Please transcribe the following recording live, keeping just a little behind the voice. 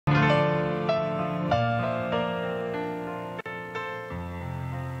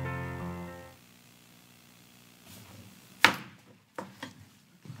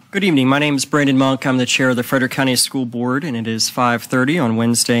Good evening. My name is Brandon Monk. I'm the chair of the Frederick County School Board, and it is 5:30 on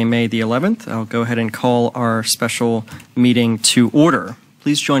Wednesday, May the 11th. I'll go ahead and call our special meeting to order.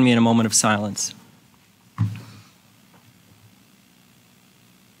 Please join me in a moment of silence.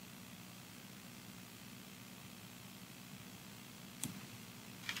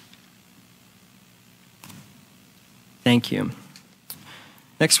 Thank you.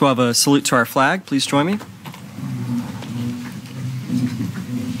 Next, we'll have a salute to our flag. Please join me.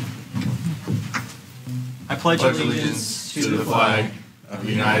 I pledge allegiance to the flag of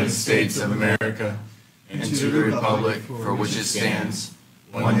the United States of America and to the republic for which it stands,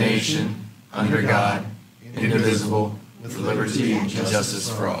 one nation, under God, indivisible, with liberty and justice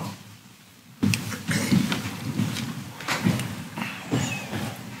for all.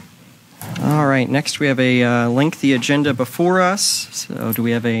 All right, next we have a lengthy agenda before us. So do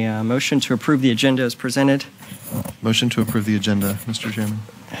we have a motion to approve the agenda as presented? Motion to approve the agenda, Mr. Chairman.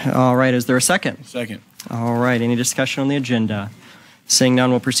 All right, is there a second? Second. All right, any discussion on the agenda? Seeing none,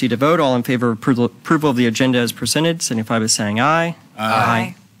 we'll proceed to vote. All in favor of approval of the agenda as presented, signify by saying aye.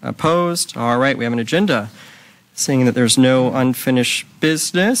 Aye. Opposed? All right, we have an agenda. Seeing that there's no unfinished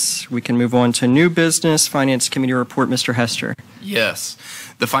business, we can move on to new business. Finance Committee report, Mr. Hester. Yes.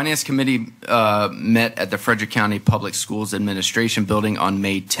 The Finance Committee met at the Frederick County Public Schools Administration Building on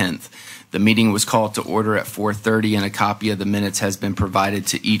May 10th. The meeting was called to order at 4:30, and a copy of the minutes has been provided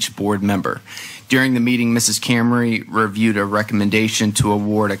to each board member. During the meeting, Mrs. Camry reviewed a recommendation to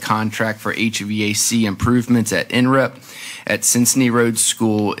award a contract for HVAC improvements at NREP at Cincinnati Road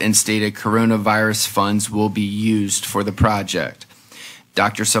School and stated coronavirus funds will be used for the project.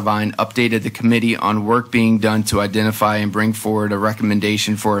 Dr. Savine updated the committee on work being done to identify and bring forward a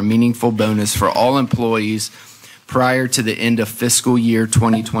recommendation for a meaningful bonus for all employees prior to the end of fiscal year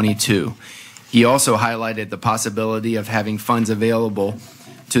 2022. He also highlighted the possibility of having funds available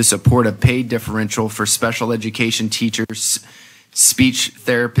to support a pay differential for special education teachers, speech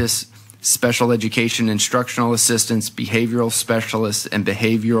therapists, special education instructional assistants, behavioral specialists, and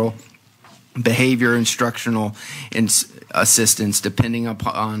behavior instructional assistants, depending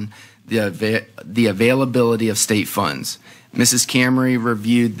upon the availability of state funds. Mrs. Camry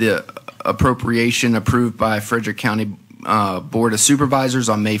reviewed the appropriation approved by Frederick County Board of Supervisors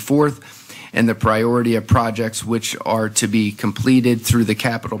on May 4th and the priority of projects which are to be completed through the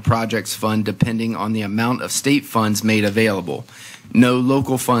Capital Projects Fund depending on the amount of state funds made available. No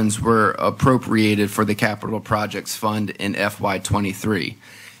local funds were appropriated for the Capital Projects Fund in FY23.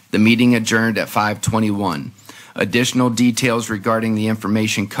 The meeting adjourned at 5:21. Additional details regarding the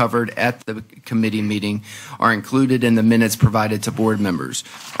information covered at the committee meeting are included in the minutes provided to board members.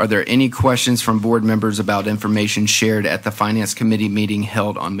 Are there any questions from board members about information shared at the Finance Committee meeting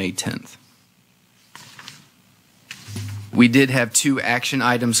held on May 10th? We did have two action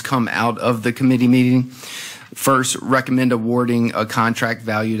items come out of the committee meeting. First, recommend awarding a contract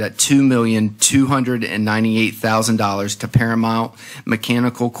valued at $2,298,000 to Paramount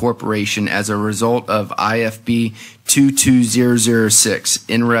Mechanical Corporation as a result of IFB 22006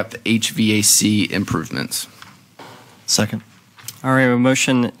 NREP HVAC improvements. Second. All right, a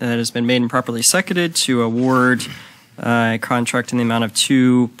motion that has been made and properly seconded to award a contract in the amount of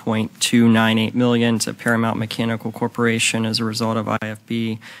 $2.298 million to Paramount Mechanical Corporation as a result of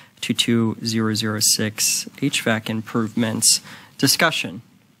IFB 22006 HVAC improvements. Discussion.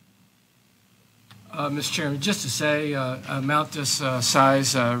 Mr. Chairman, just to say, amount this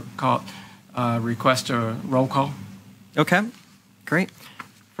size, request a roll call. Okay, great.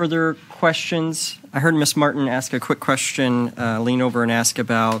 Further questions? I heard Ms. Martin ask a quick question, lean over and ask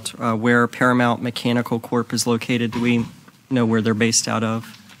about where Paramount Mechanical Corp is located. Do we know where they're based out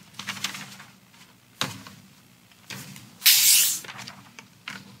of?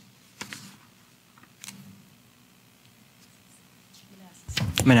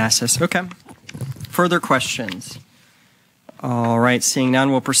 Manassas. Okay. Further questions? All right. Seeing none,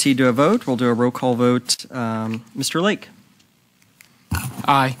 we'll proceed to a vote. We'll do a roll call vote. Mr. Lake?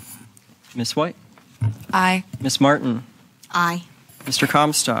 Aye. Ms. White? Aye. Ms. Martin? Aye. Mr.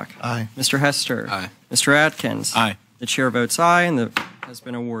 Comstock? Aye. Mr. Hester? Aye. Mr. Atkins? Aye. The chair votes aye, and the has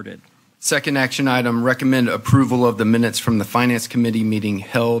been awarded. Second action item, recommend approval of the minutes from the Finance Committee meeting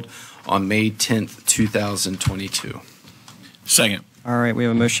held on May 10th, 2022. Second. All right, we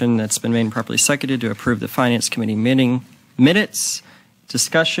have a motion that's been made and properly seconded to approve the Finance Committee meeting minutes.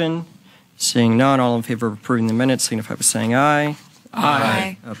 Discussion. Seeing none, all in favor of approving the minutes signify by saying aye.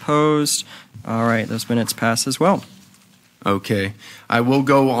 Aye. Opposed? All right, those minutes pass as well. Okay. I will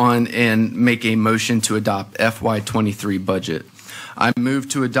go on and make a motion to adopt FY23 budget. I move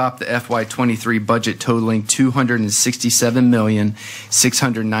to adopt the FY23 budget totaling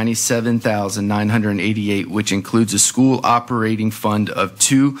 $267,697,988, which includes a school operating fund of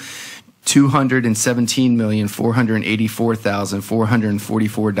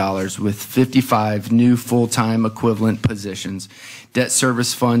 $217,484,444 with 55 new full-time equivalent positions, debt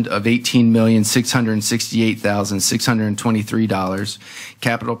service fund of $18,668,623,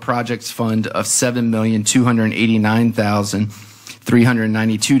 capital projects fund of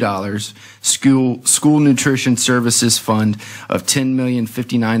 $7,289,392, school nutrition services fund of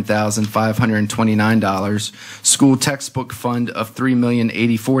 $10,059,529, school textbook fund of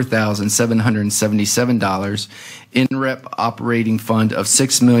 $3,084,777, NREP operating fund of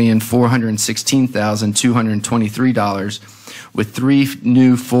 $6,416,223 with 3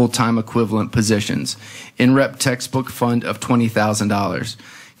 new full-time equivalent positions, NREP textbook fund of $20,000,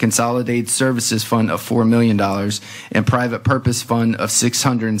 Consolidated Services Fund of $4 million, and Private Purpose Fund of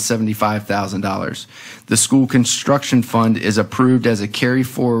 $675,000. The School Construction Fund is approved as a carry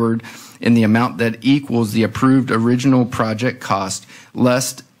forward in the amount that equals the approved original project cost,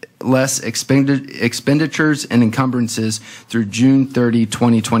 less expenditures and encumbrances through June 30,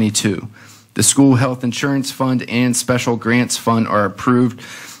 2022. The School Health Insurance Fund and Special Grants Fund are approved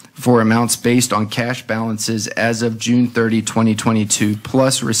for amounts based on cash balances as of June 30, 2022,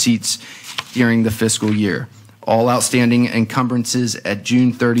 plus receipts during the fiscal year. All outstanding encumbrances at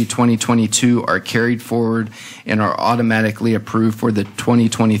June 30, 2022 are carried forward and are automatically approved for the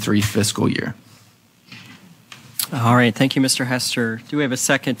 2023 fiscal year. All right, thank you, Mr. Hester. Do we have a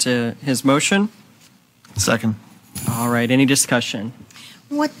second to his motion? Second. All right, any discussion?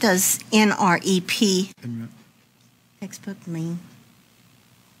 What does NREP textbook mean?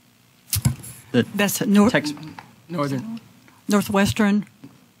 That's a Text, Northwestern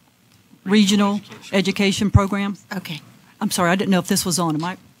Regional Education Program. Okay. I'm sorry, I didn't know if this was on.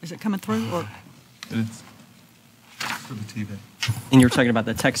 Is it coming through? Or? It is. For the TV. and you're talking about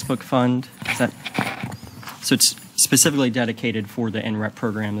the textbook fund? Is that, so it's specifically dedicated for the NREP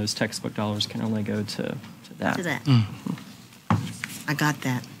program. Those textbook dollars can only go to that. To that. I got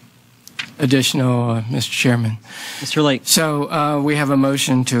that. Additional, Mr. Chairman. Mr. Lake. So we have a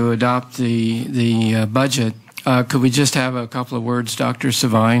motion to adopt the budget. Could we just have a couple of words, Dr.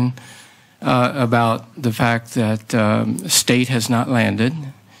 Savine, about the fact that state has not landed,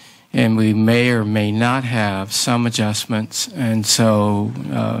 and we may or may not have some adjustments, and so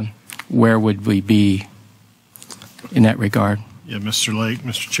where would we be in that regard? Yeah, Mr. Lake,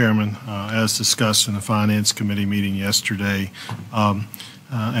 Mr. Chairman, as discussed in the Finance Committee meeting yesterday,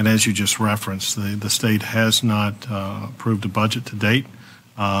 and as you just referenced, the state has not approved a budget to date.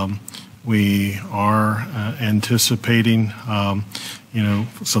 We are anticipating,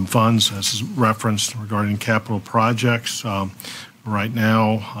 some funds, as is referenced, regarding capital projects. Right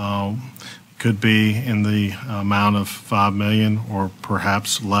now, could be in the amount of $5 million or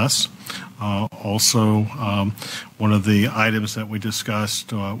perhaps less. Also, one of the items that we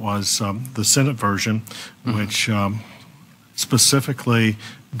discussed was the Senate version, which specifically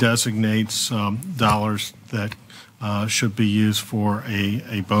designates dollars that should be used for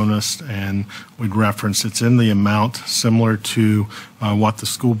a bonus, and we'd reference it's in the amount similar to what the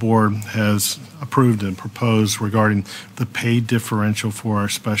school board has approved and proposed regarding the pay differential for our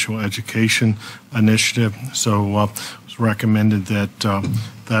special education initiative. So it's recommended that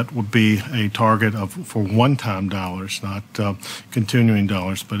that would be a target for one-time dollars, not continuing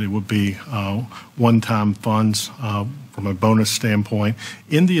dollars, but it would be one-time funds from a bonus standpoint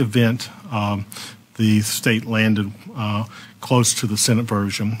in the event the state landed close to the Senate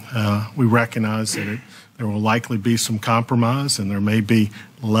version. We recognize that there will likely be some compromise, and there may be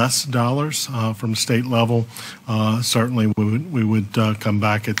less dollars from the state level. Certainly, we would come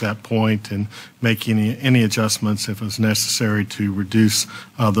back at that point and make any adjustments if it's necessary to reduce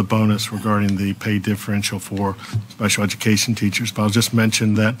the bonus regarding the pay differential for special education teachers. But I'll just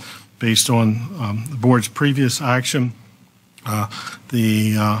mention that based on the board's previous action,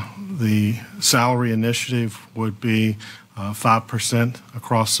 the salary initiative would be 5%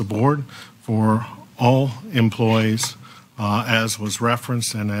 across the board for all employees, as was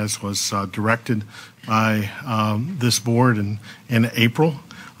referenced and as was directed by this board in April.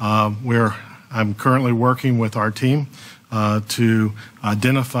 I'm currently working with our team to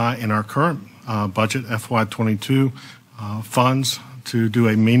identify in our current budget FY22 funds to do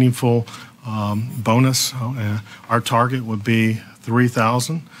a meaningful bonus. Our target would be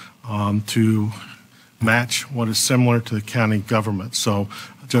 $3,000 to match what is similar to the county government. So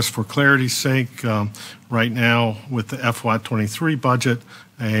just for clarity's sake, right now with the FY23 budget,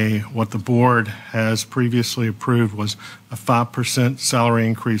 what the board has previously approved was a 5% salary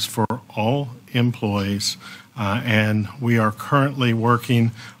increase for all employees. And we are currently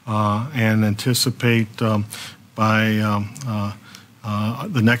working and anticipate by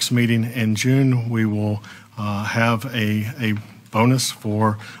the next meeting in June, we will have a bonus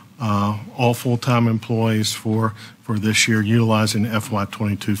for all full-time employees for this year utilizing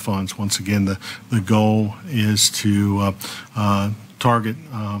FY22 funds. Once again, the goal is to target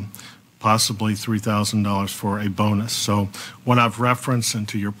possibly $3,000 for a bonus. So what I've referenced, and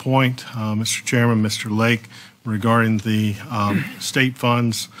to your point, Mr. Chairman, Mr. Lake, regarding the state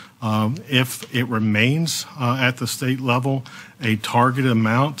funds, if it remains at the state level, a target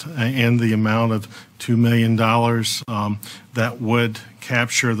amount and the amount of $2 million that would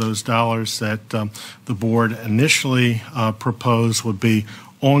capture those dollars that the board initially proposed would be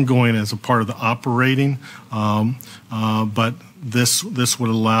ongoing as a part of the operating, but this would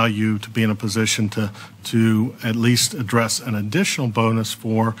allow you to be in a position to at least address an additional bonus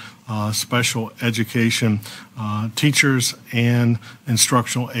for special education teachers and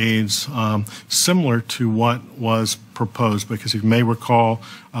instructional aides, similar to what was proposed. Because if you may recall,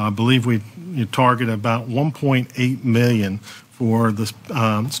 I believe you target about $1.8 million for the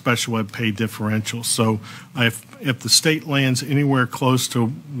special ed pay differential. So if the state lands anywhere close to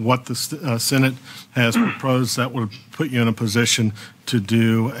what the Senate has proposed, that would put you in a position to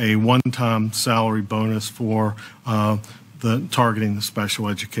do a one-time salary bonus for the targeting the special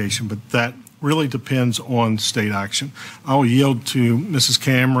education. But that really depends on state action. I'll yield to Mrs.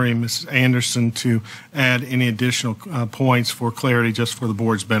 Camry and Mrs. Anderson to add any additional points for clarity just for the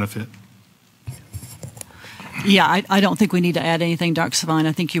board's benefit. Yeah, I don't think we need to add anything, Dr. Savine.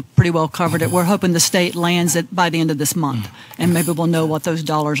 I think you pretty well covered it. We're hoping the state lands it by the end of this month, and maybe we'll know what those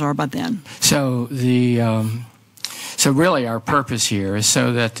dollars are by then. So so really our purpose here is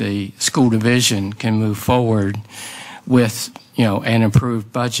so that the school division can move forward with, an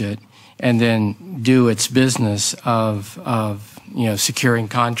improved budget and then do its business of securing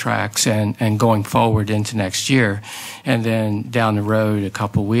contracts and going forward into next year. And then down the road, a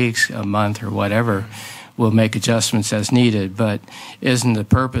couple weeks, a month or whatever, we'll make adjustments as needed. But isn't the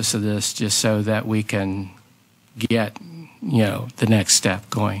purpose of this just so that we can get, the next step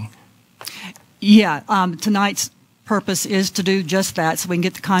going? Yeah, tonight's purpose is to do just that so we can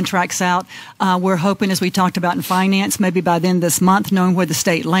get the contracts out. We're hoping, as we talked about in finance, maybe by the end of this month, knowing where the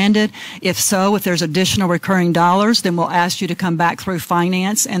state landed. If so, if there's additional recurring dollars, then we'll ask you to come back through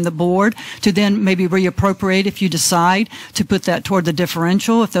finance and the board to then maybe reappropriate if you decide to put that toward the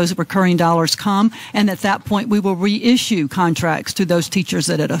differential if those recurring dollars come. And at that point, we will reissue contracts to those teachers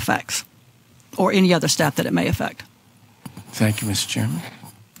that it affects or any other staff that it may affect. Thank you, Mr. Chairman.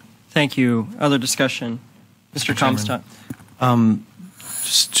 Thank you. Other discussion? Mr. Comstock.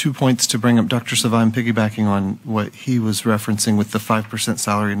 Just 2 points to bring up. Dr. Savine, piggybacking on what he was referencing with the 5%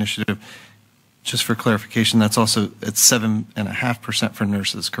 salary initiative. Just for clarification, that's also at 7.5% for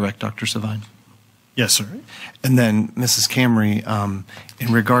nurses, correct, Dr. Savine? Yes, sir. And then, Mrs. Camry,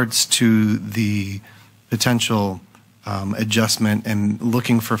 in regards to the potential adjustment and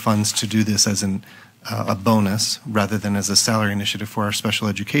looking for funds to do this as a bonus rather than as a salary initiative for our special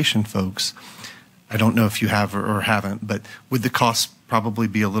education folks, I don't know if you have or haven't, but would the cost probably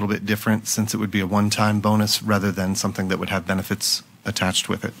be a little bit different since it would be a one-time bonus rather than something that would have benefits attached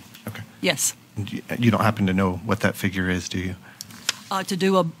with it? Okay. Yes. You don't happen to know what that figure is, do you? To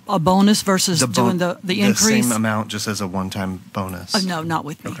do a bonus versus doing the increase? The same amount just as a one-time bonus? No, not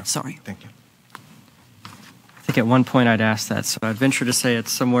with me. Okay. Sorry. Thank you. I think at one point I'd asked that, so I'd venture to say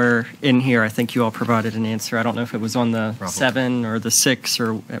it's somewhere in here. I think you all provided an answer. I don't know if it was on the Probably. 7 or the 6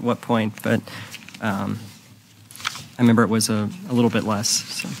 or at what point, but I remember it was a little bit less.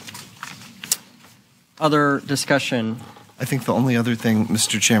 So. Other discussion? I think the only other thing,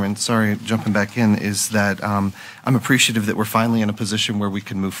 Mr. Chairman, sorry, jumping back in, is that I'm appreciative that we're finally in a position where we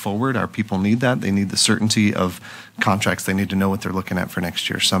can move forward. Our people need that. They need the certainty of contracts. They need to know what they're looking at for next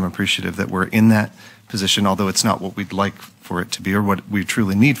year. So I'm appreciative that we're in that position, although it's not what we'd like for it to be or what we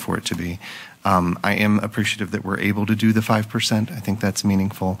truly need for it to be. I am appreciative that we're able to do the 5%. I think that's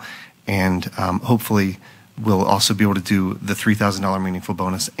meaningful. And hopefully we'll also be able to do the $3,000 meaningful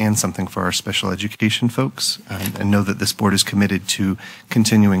bonus and something for our special education folks, and know that this board is committed to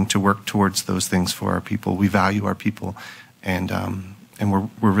continuing to work towards those things for our people. We value our people, and we're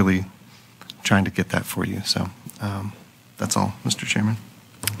really trying to get that for you. So that's all, Mr. Chairman.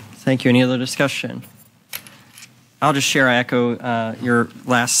 Thank you. Any other discussion? I'll just share, I echo your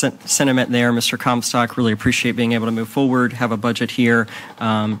last sentiment there, Mr. Comstock. Really appreciate being able to move forward, have a budget here.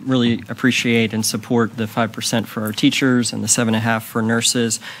 Really appreciate and support the 5% for our teachers and the 7.5% for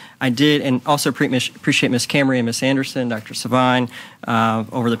nurses. I did, and also appreciate Ms. Camry and Ms. Anderson, Dr. Savine,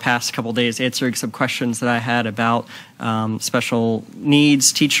 over the past couple of days answering some questions that I had about special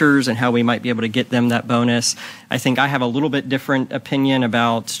needs teachers and how we might be able to get them that bonus. I think I have a little bit different opinion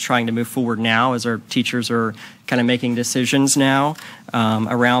about trying to move forward now as our teachers are kind of making decisions now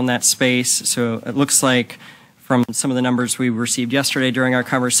around that space. So it looks like from some of the numbers we received yesterday during our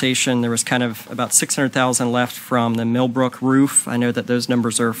conversation, there was kind of about $600,000 left from the Millbrook roof. I know that those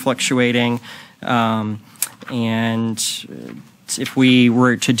numbers are fluctuating. And if we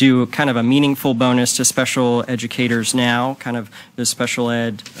were to do kind of a meaningful bonus to special educators now, kind of the special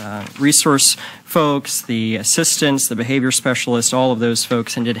ed resource folks, the assistants, the behavior specialists, all of those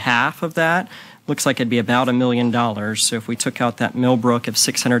folks, and did half of that, looks like it'd be about $1 million. So if we took out that Millbrook of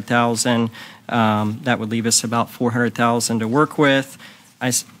 $600,000, that would leave us about $400,000 to work with.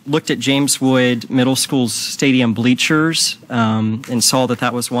 I looked at James Wood Middle School's stadium bleachers and saw that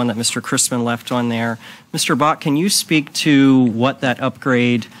that was one that Mr. Christman left on there. Mr. Bach, can you speak to what that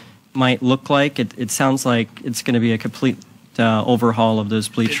upgrade might look like? It sounds like it's going to be a complete overhaul of those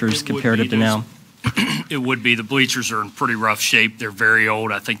bleachers comparative to now. It would be. The bleachers are in pretty rough shape. They're very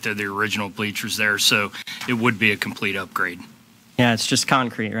old. I think they're the original bleachers there, so it would be a complete upgrade. Yeah, it's just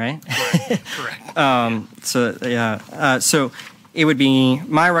concrete, right? Correct. So it would be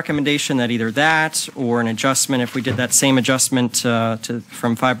my recommendation that either that or an adjustment, if we did that same adjustment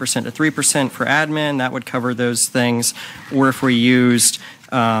from 5% to 3% for admin, that would cover those things. Or if we used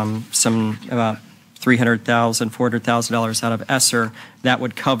some about $300,000, $400,000 out of ESSER, that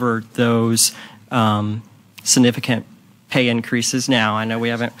would cover those significant pay increases now. I know we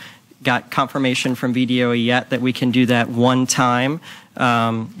haven't got confirmation from VDOE yet that we can do that one-time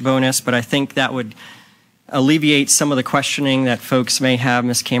bonus, but I think that would alleviate some of the questioning that folks may have.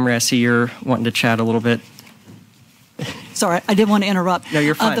 Ms. Camry, I see you're wanting to chat a little bit. Sorry, I didn't want to interrupt. No,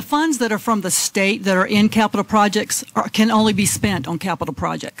 you're fine. The funds that are from the state that are in capital projects can only be spent on capital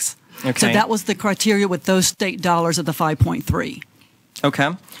projects. Okay. So that was the criteria with those state dollars of the 5.3. Okay.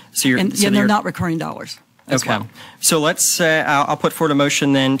 So you're, and so they're not recurring dollars. Okay. Well. So let's say I'll put forward a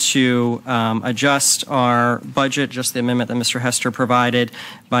motion then to adjust our budget, just the amendment that Mr. Hester provided,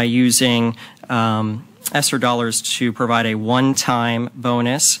 by using ESSER dollars to provide a one-time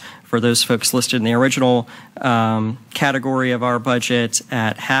bonus for those folks listed in the original category of our budget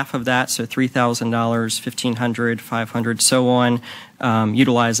at half of that, so $3,000, $1,500, $500, so on,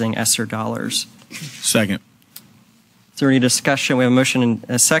 utilizing ESSER dollars. Second. Is there any discussion? We have a motion and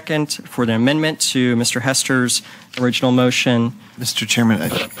a second for the amendment to Mr. Hester's original motion. Mr. Chairman,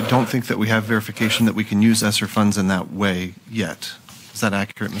 I don't think that we have verification that we can use ESSER funds in that way yet. Is that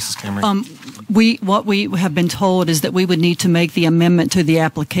accurate, Mrs. Camry? What we have been told is that we would need to make the amendment to the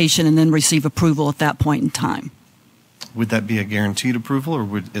application and then receive approval at that point in time. Would that be a guaranteed approval,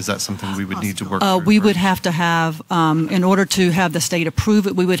 or is that something we would need to work through? We would have to have, in order to have the state approve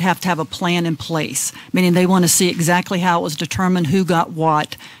it, we would have to have a plan in place, meaning they want to see exactly how it was determined, who got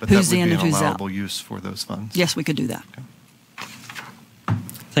what, who's in and who's out. But that would be an allowable use for those funds? Yes, we could do that. Okay.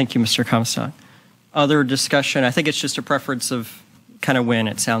 Thank you, Mr. Comstock. Other discussion? I think it's just a preference of kind of when,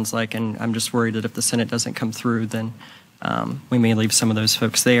 it sounds like, and I'm just worried that if the Senate doesn't come through, then we may leave some of those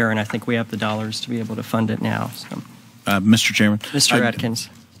folks there, and I think we have the dollars to be able to fund it now. So. Mr. Chairman. Mr. Atkins.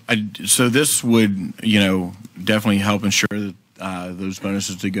 So this would, definitely help ensure that those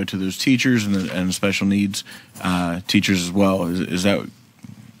bonuses to go to those teachers and special needs teachers as well. Is that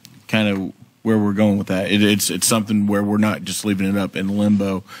kind of where we're going with that? It's something where we're not just leaving it up in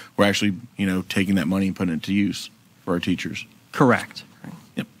limbo. We're actually, taking that money and putting it to use for our teachers. Correct.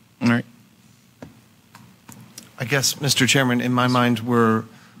 Yep. All right. I guess, Mr. Chairman, in my mind, we're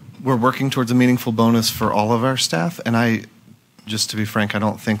working towards a meaningful bonus for all of our staff, and just to be frank, I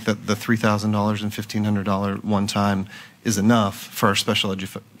don't think that the $3,000 and $1,500 one-time is enough for our special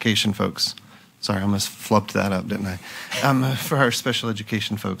education folks. Sorry, I almost flubbed that up, didn't I? For our special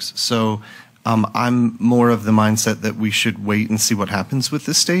education folks. So I'm more of the mindset that we should wait and see what happens with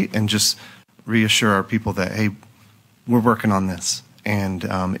the state and just reassure our people that, hey, we're working on this. And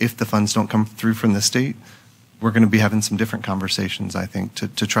if the funds don't come through from the state, we're going to be having some different conversations, I think,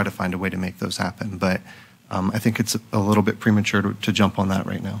 to try to find a way to make those happen. But I think it's a little bit premature to jump on that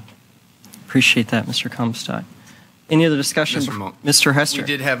right now. Appreciate that, Mr. Comstock. Any other discussion? Mr. Hester. We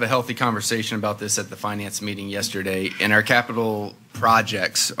did have a healthy conversation about this at the finance meeting yesterday, and our capital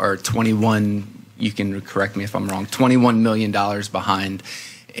projects are you can correct me if I'm wrong, $21 million behind.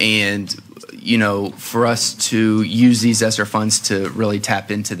 And, you know, for us to use these ESSER funds to really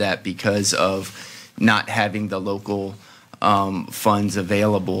tap into that because of not having the local funds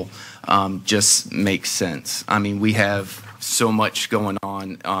available just makes sense. I mean, we have so much going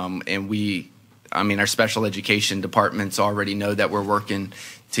on, and our special education departments already know that we're working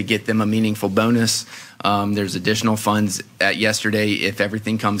to get them a meaningful bonus. There's additional funds at yesterday. If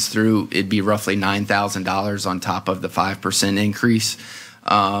everything comes through, it'd be roughly $9,000 on top of the 5% increase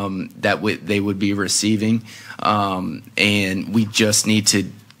that they would be receiving. And we just need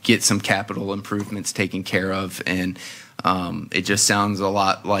to get some capital improvements taken care of. And it just sounds a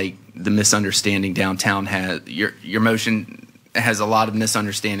lot like the misunderstanding downtown has. Your motion has a lot of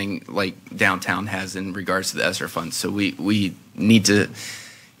misunderstanding like downtown has in regards to the ESSER funds. So we need to,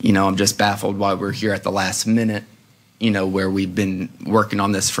 you know, I'm just baffled why we're here at the last minute, you know, where we've been working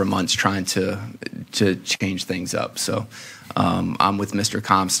on this for months trying to change things up. So I'm with Mr.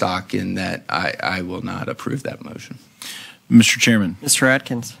 Comstock in that I will not approve that motion. Mr. Chairman. Mr.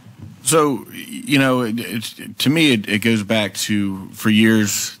 Atkins. So, you know, to me, it goes back to, for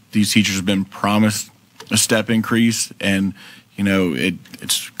years, these teachers have been promised a step increase, and, you know,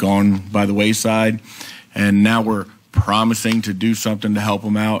 it's gone by the wayside. And now we're promising to do something to help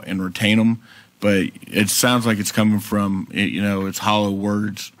them out and retain them. But it sounds like it's coming from, you know, it's hollow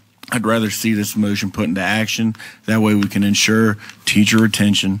words. I'd rather see this motion put into action. That way we can ensure teacher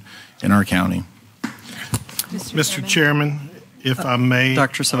retention in our county. Mr. Chairman, if I may,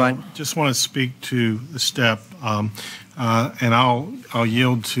 Dr. Savine. Just want to speak to the step, and I'll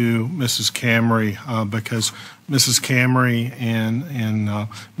yield to Mrs. Camry because Mrs. Camry and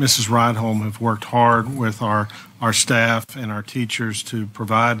Mrs. Rydholm have worked hard with our staff and our teachers to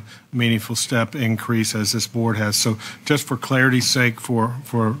provide meaningful step increase as this board has. So just for clarity's sake for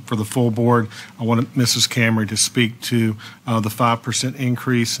the full board, I want Mrs. Camry to speak to the 5%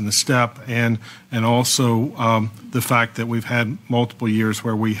 increase in the step and also the fact that we've had multiple years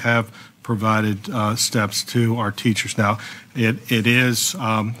where we have provided steps to our teachers. Now, it is,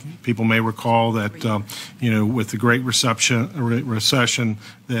 people may recall that, you know, with the Great Recession,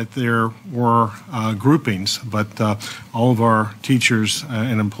 that there were groupings, but all of our teachers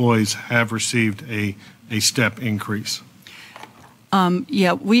and employees have received a step increase.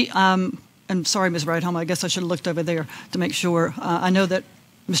 Yeah, I'm sorry, Ms. Rydholm, I guess I should have looked over there to make sure. I know that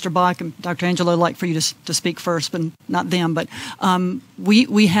Mr. Bach and Dr. Angelo like for you to speak first, but not them. But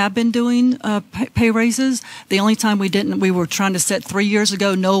we have been doing pay raises. The only time we didn't, we were trying to set 3 years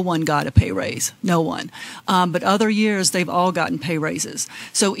ago, no one got a pay raise, no one. But other years, they've all gotten pay raises.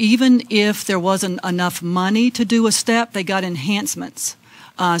 So even if there wasn't enough money to do a step, they got enhancements.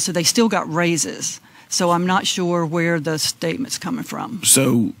 So they still got raises. So I'm not sure where the statement's coming from.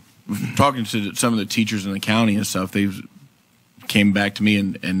 So talking to some of the teachers in the county and stuff, they've came back to me,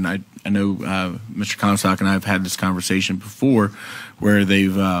 and I know Mr. Comstock and I have had this conversation before where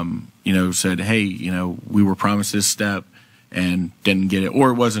they've, you know, said, hey, you know, we were promised this step and didn't get it, or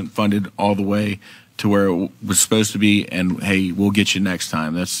it wasn't funded all the way to where it was supposed to be, and hey, we'll get you next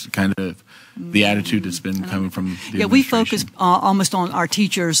time. That's kind of the attitude that's been coming from the Yeah, we focus almost on our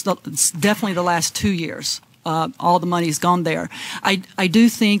teachers, definitely the last 2 years. All the money's gone there. I do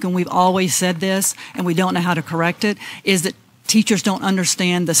think, and we've always said this, and we don't know how to correct it, is that teachers don't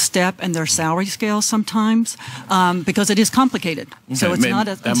understand the step and their salary scale sometimes because it is complicated. Okay, so it's not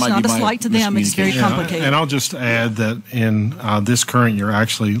a slight to them. It's very complicated. And I'll just add that in this current year,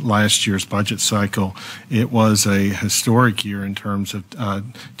 actually last year's budget cycle, it was a historic year in terms of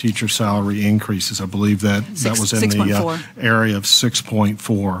teacher salary increases. I believe that was in the area of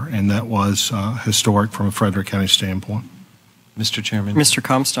 6.4, and that was historic from a Frederick County standpoint. Mr. Chairman. Mr.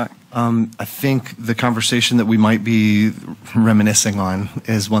 Comstock. I think the conversation that we might be reminiscing on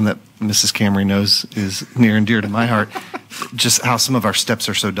is one that Mrs. Camry knows is near and dear to my heart. Just how some of our steps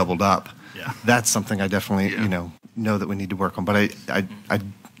are so doubled up. Yeah. That's something I definitely, you know that we need to work on. But I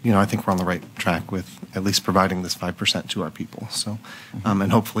think we're on the right track with at least providing this 5% to our people. So, and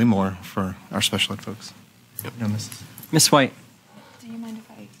hopefully more for our special ed folks. Yep. No, Ms. White. Do you mind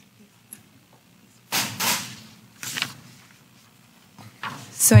if I?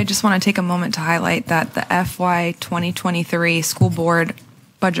 So I just want to take a moment to highlight that the FY 2023 school board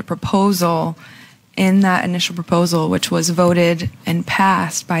budget proposal, in that initial proposal, which was voted and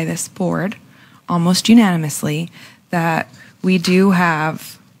passed by this board almost unanimously, that we do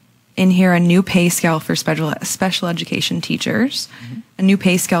have in here a new pay scale for special education teachers, a new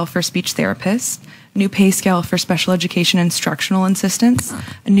pay scale for speech therapists, a new pay scale for special education instructional assistants,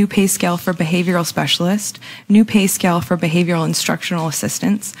 a new pay scale for behavioral specialists, new pay scale for behavioral instructional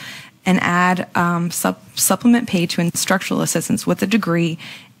assistants, and add supplement pay to instructional assistants with a degree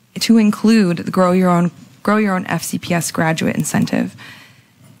to include the Grow Your Own FCPS graduate incentive.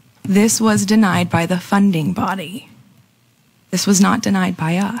 This was denied by the funding body. This was not denied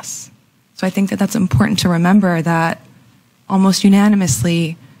by us. So I think that that's important to remember, that almost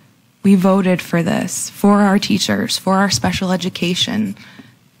unanimously we voted for this, for our teachers, for our special education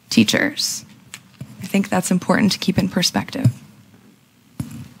teachers. I think that's important to keep in perspective.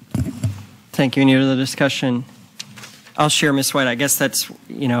 Thank you. Any other discussion? I'll share, Ms. White. I guess that's,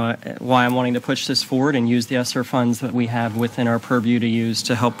 why I'm wanting to push this forward and use the ESSER funds that we have within our purview to use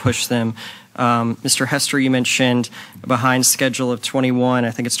to help push them. Mr. Hester, you mentioned a behind schedule of 21,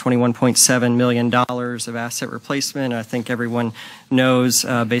 I think it's $21.7 million of asset replacement. I think everyone knows,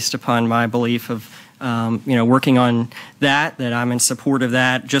 based upon my belief of working on that I'm in support of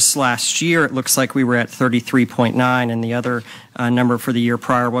that. Just last year, it looks like we were at 33.9, and the other number for the year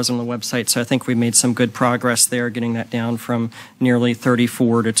prior was on the website. So I think we made some good progress there, getting that down from nearly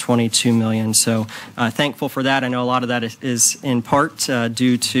 34 to 22 million. So thankful for that. I know a lot of that is in part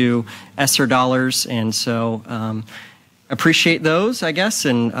due to ESSER dollars, and so appreciate those, I guess,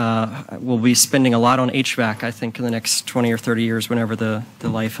 and we'll be spending a lot on HVAC, I think, in the next 20 or 30 years whenever the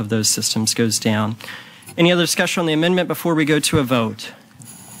life of those systems goes down. Any other discussion on the amendment before we go to a vote?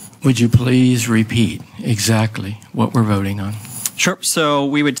 Would you please repeat exactly what we're voting on? Sure. So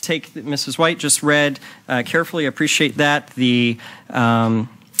we would take, Mrs. White just read carefully, appreciate that, the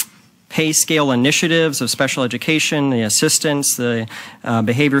pay scale initiatives of special education, the assistants, the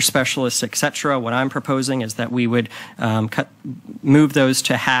behavior specialists, et cetera. What I'm proposing is that we would move those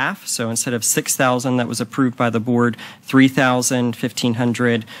to half. So instead of 6,000 that was approved by the board, 3,000,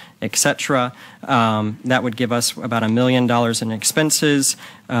 1,500, et cetera. That would give us about $1 million in expenses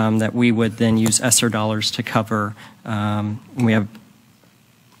that we would then use ESSER dollars to cover. We have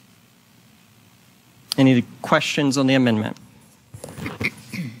any questions on the amendment?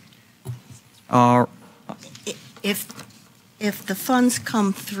 If the funds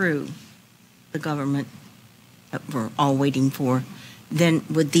come through the government that we're all waiting for, then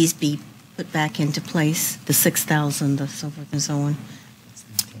would these be put back into place, the 6,000, the so forth and so on?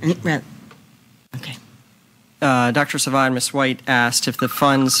 Okay. Dr. Savine, Ms. White asked if the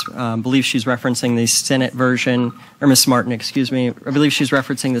funds, I believe she's referencing the Senate version, or Ms. Martin, excuse me, I believe she's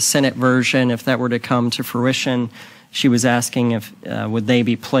referencing the Senate version, if that were to come to fruition. She was asking if would they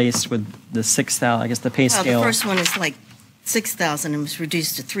be placed with the 6,000, I guess the pay scale. Well, the first one is like 6,000 and was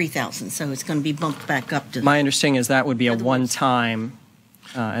reduced to 3,000, so it's going to be bumped back up to. My understanding is that would be a one-time,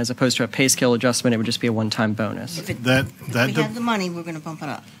 as opposed to a pay scale adjustment, it would just be a one-time bonus. If we have the money, we're going to bump it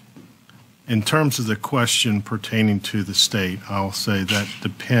up. In terms of the question pertaining to the state, I'll say that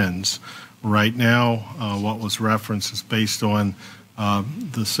depends. Right now, what was referenced is based on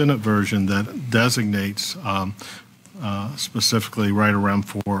the Senate version that designates specifically right around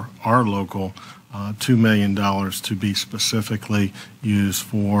for our local $2 million to be specifically used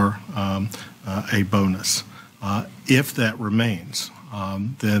for a bonus. If that remains,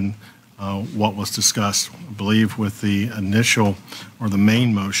 then what was discussed, I believe, with the initial or the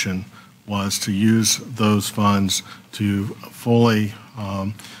main motion was to use those funds to fully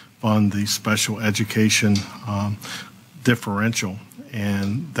fund the special education differential,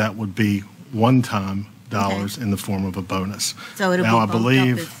 and that would be one-time dollars in the form of a bonus. So it'll be bumped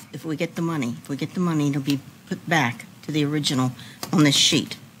up if we get the money. If we get the money, it'll be put back to the original on this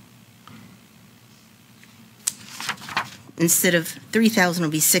sheet. Instead of 3,000,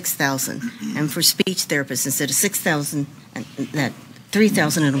 it'll be 6,000. And for speech therapists, instead of 6,000, that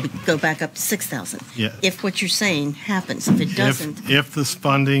 3,000, it'll go back up to 6,000. Yeah. If what you're saying happens, if it doesn't. If this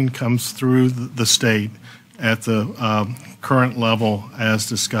funding comes through the state at the current level as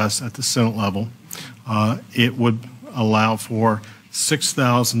discussed at the Senate level, it would allow for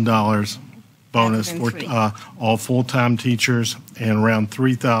 $6,000 bonus for all full-time teachers and around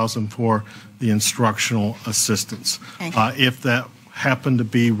 $3,000 for the instructional assistants. Okay. If that happened to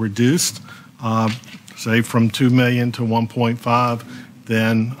be reduced, say from $2 million to 1.5,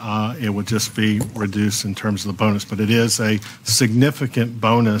 then it would just be reduced in terms of the bonus. But it is a significant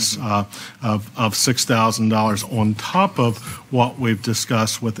bonus of $6,000 on top of what we've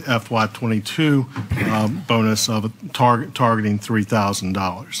discussed with the FY22 bonus of targeting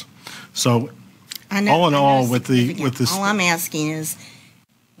 $3,000. So all in all, with this, all I'm asking is,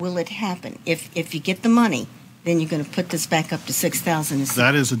 will it happen? If you get the money, then you're going to put this back up to 6,000.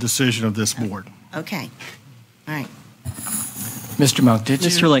 That is a decision of this board. Okay. All right. Mr. Monk, did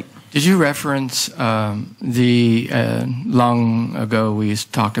you reference the long ago we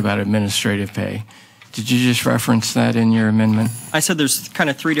talked about administrative pay? Did you just reference that in your amendment? I said there's kind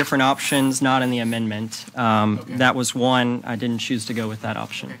of three different options, not in the amendment. That was one. I didn't choose to go with that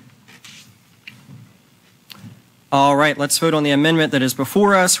option. All right, let's vote on the amendment that is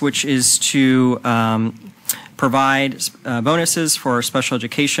before us, which is to provide bonuses for special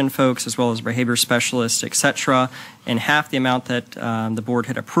education folks as well as behavior specialists, et cetera, in half the amount that the board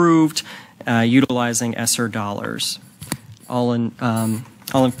had approved, utilizing ESSER dollars. And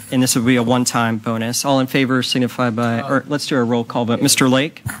this would be a one-time bonus. All in favor signify by, or let's do a roll call vote. Mr.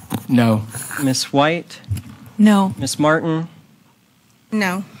 Lake? No. Ms. White? No. Ms. Martin?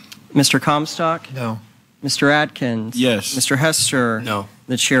 No. Mr. Comstock? No. Mr. Adkins? Yes. Mr. Hester? No.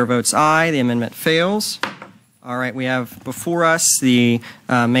 The chair votes aye. The amendment fails. All right, we have before us the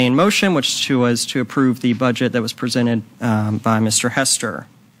main motion, which was to approve the budget that was presented by Mr. Hester.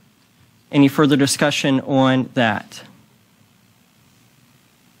 Any further discussion on that?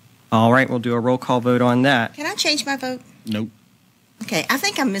 All right, we'll do a roll call vote on that. Can I change my vote? Nope. Okay, I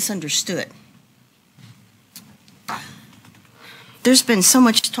think I misunderstood. There's been so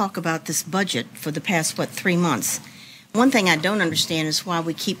much talk about this budget for the past, 3 months. One thing I don't understand is why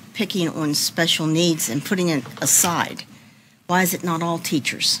we keep picking on special needs and putting it aside. Why is it not all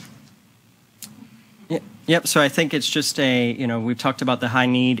teachers? Yep, so I think it's just we've talked about the high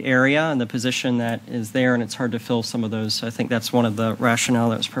need area and the position that is there, and it's hard to fill some of those. So I think that's one of the rationale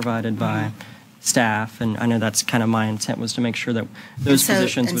that was provided by staff, and I know that's kind of my intent, was to make sure that those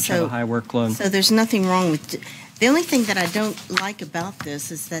positions which have a high workload. So there's nothing wrong with, the only thing that I don't like about this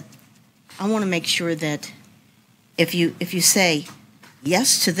is that I want to make sure that if you say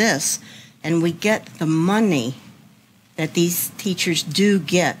yes to this and we get the money that these teachers do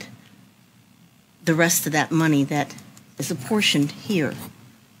get, the rest of that money that is apportioned here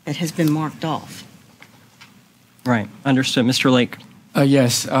that has been marked off. Right, understood. Mr. Lake?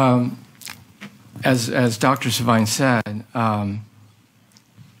 Yes. As Dr. Savine said,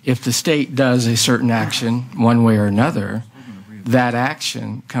 if the state does a certain action one way or another, that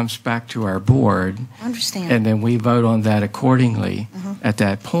action comes back to our board. I understand. And then we vote on that accordingly. At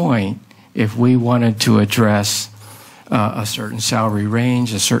that point, if we wanted to address a certain salary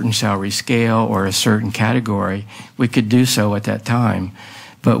range, a certain salary scale, or a certain category, we could do so at that time.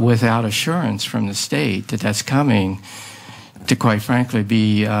 But without assurance from the state that that's coming, to quite frankly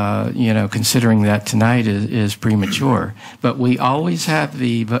be, considering that tonight is premature. But we always have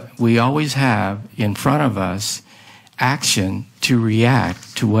in front of us action to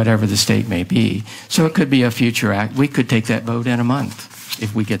react to whatever the state may be. So it could be a future act. We could take that vote in a month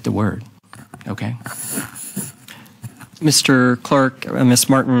if we get the word. Okay? Mr. Clark, Ms.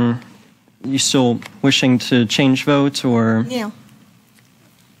 Martin, you still wishing to change votes, or? Yeah.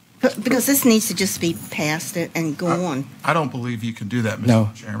 Because this needs to just be passed and go on. I don't believe you can do that, Mr. No.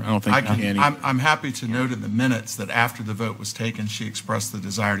 Chairman. I don't think you can. I'm happy to note in the minutes that after the vote was taken, she expressed the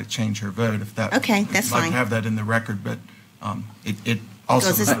desire to change her vote. If that, Okay, that's I'd like fine. to have that in the record, but it also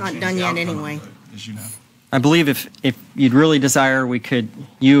Because it's would not change done the yet outcome of the anyway. vote, as you know. I believe if you'd really desire, we could,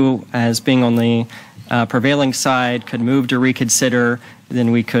 you as being on the prevailing side, could move to reconsider, then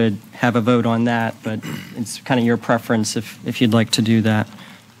we could have a vote on that, but it's kind of your preference if you'd like to do that.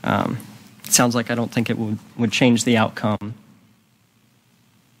 It sounds like I don't think it would change the outcome.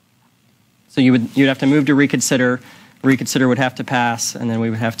 So you'd have to move to reconsider. Reconsider would have to pass, and then we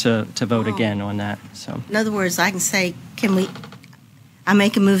would have to vote again on that. So In other words, I can say, I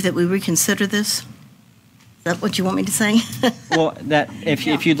make a move that we reconsider this? Is that what you want me to say? well, that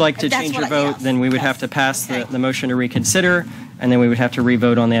if you'd like to That's change what your I- vote, yes, then we would yes. have to pass Okay. the motion to reconsider, and then we would have to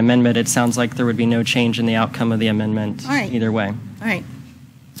re-vote on the amendment. It sounds like there would be no change in the outcome of the amendment All right. either way. All right.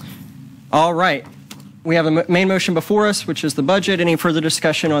 All right. We have a main motion before us, which is the budget. Any further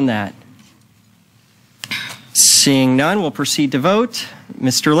discussion on that? Seeing none, we'll proceed to vote.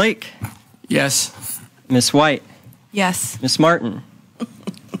 Mr. Lake? Yes. Ms. White? Yes. Ms. Martin?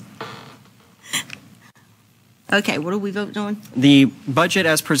 Okay, what are we voting on? The budget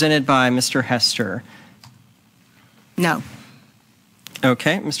as presented by Mr. Hester. No.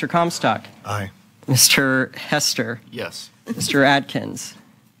 Okay. Mr. Comstock? Aye. Mr. Hester? Yes. Mr. Adkins?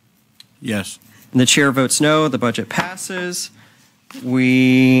 Yes. The chair votes no. The budget passes.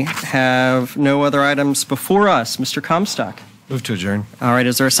 We have no other items before us. Mr. Comstock? Move to adjourn. All right.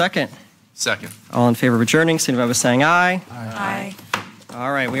 Is there a second? Second. All in favor of adjourning, signify by saying aye. Aye.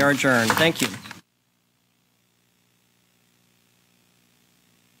 All right. We are adjourned. Thank you.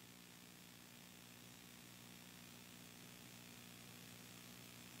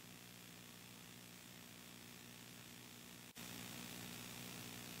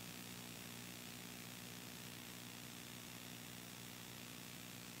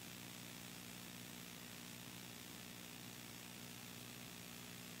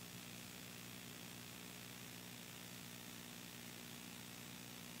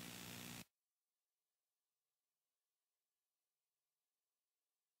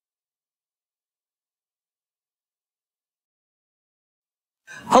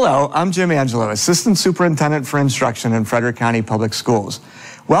 Hello, I'm Jim Angelo, Assistant Superintendent for Instruction in Frederick County Public Schools.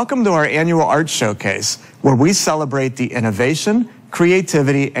 Welcome to our annual art showcase, where we celebrate the innovation,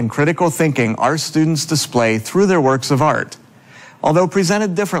 creativity, and critical thinking our students display through their works of art. Although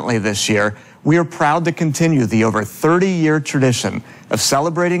presented differently this year, we are proud to continue the over 30-year tradition of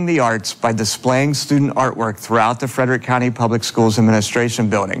celebrating the arts by displaying student artwork throughout the Frederick County Public Schools Administration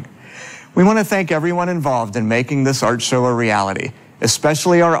Building. We want to thank everyone involved in making this art show a reality,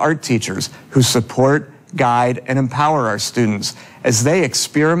 especially our art teachers who support, guide, and empower our students as they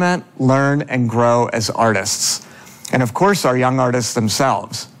experiment, learn, and grow as artists. And of course, our young artists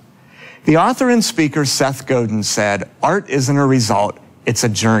themselves. The author and speaker Seth Godin said, "Art isn't a result, it's a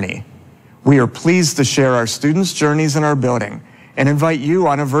journey." We are pleased to share our students' journeys in our building and invite you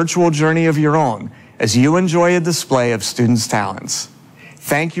on a virtual journey of your own as you enjoy a display of students' talents.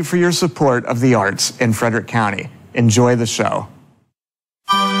 Thank you for your support of the arts in Frederick County. Enjoy the show.